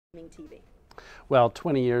TV? Well,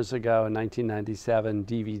 20 years ago in 1997,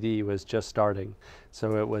 DVD was just starting.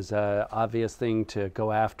 So it was an obvious thing to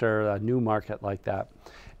go after a new market like that.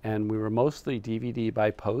 And we were mostly DVD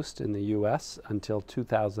by post in the US until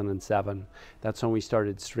 2007. That's when we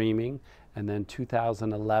started streaming. And then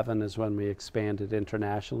 2011 is when we expanded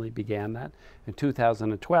internationally, began that. And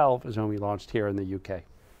 2012 is when we launched here in the UK.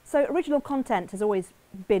 So original content has always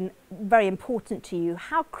been very important to you.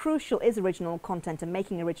 How crucial is original content and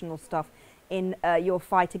making original stuff in your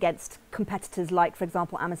fight against competitors like, for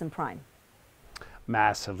example, Amazon Prime?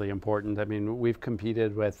 Massively important. I mean, we've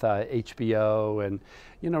competed with HBO and,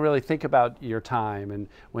 really think about your time and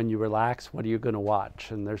when you relax, what are you going to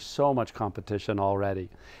watch? And there's so much competition already.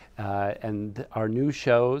 And our new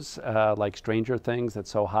shows like Stranger Things,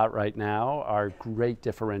 that's so hot right now, are great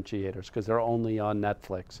differentiators because they're only on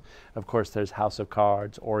Netflix. Of course, there's House of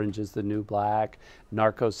Cards, Orange is the New Black,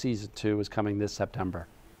 Narcos Season 2 is coming this September.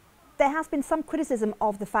 There has been some criticism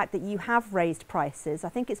of the fact that you have raised prices. I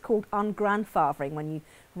think it's called ungrandfathering when you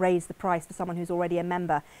raise the price for someone who's already a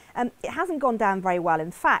member. It hasn't gone down very well. In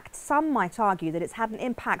fact, some might argue that it's had an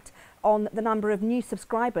impact on the number of new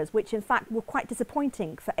subscribers, which in fact were quite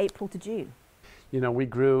disappointing for April to June. We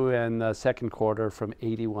grew in the second quarter from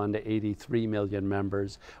 81 to 83 million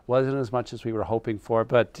members. Wasn't as much as we were hoping for,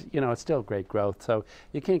 but it's still great growth. So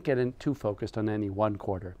you can't get too focused on any one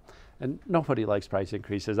quarter. And nobody likes price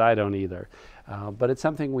increases, I don't either. But it's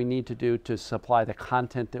something we need to do to supply the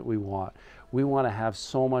content that we want. We want to have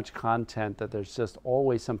so much content that there's just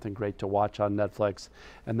always something great to watch on Netflix,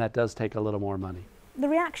 and that does take a little more money. The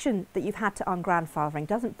reaction that you've had to ungrandfathering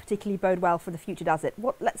doesn't particularly bode well for the future, does it?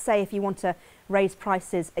 Let's say if you want to raise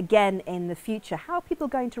prices again in the future, how are people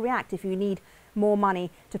going to react if you need more money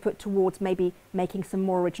to put towards maybe making some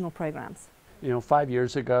more original programs? 5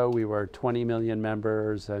 years ago we were 20 million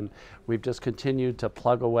members, and we've just continued to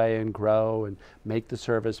plug away and grow and make the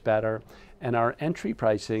service better. And our entry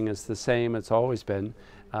pricing is the same it's always been.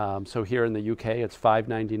 So here in the UK it's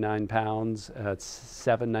 £5.99, it's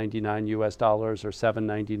 $7.99 US dollars or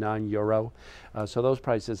 €7.99 euro. So those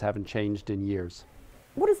prices haven't changed in years.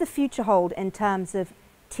 What does the future hold in terms of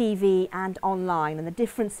TV and online and the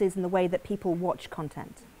differences in the way that people watch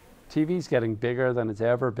content? TV's getting bigger than it's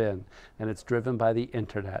ever been, and it's driven by the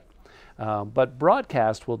internet. But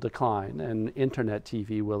broadcast will decline and internet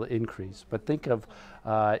TV will increase. But think of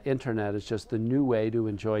internet as just the new way to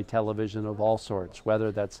enjoy television of all sorts,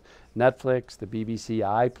 whether that's Netflix, the BBC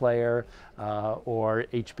iPlayer, or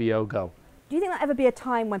HBO Go. Do you think there'll ever be a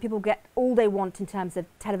time when people get all they want in terms of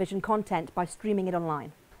television content by streaming it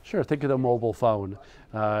online? Sure, think of the mobile phone.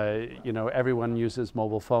 Everyone uses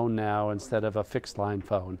mobile phone now instead of a fixed line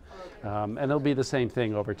phone. And it'll be the same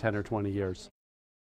thing over 10 or 20 years.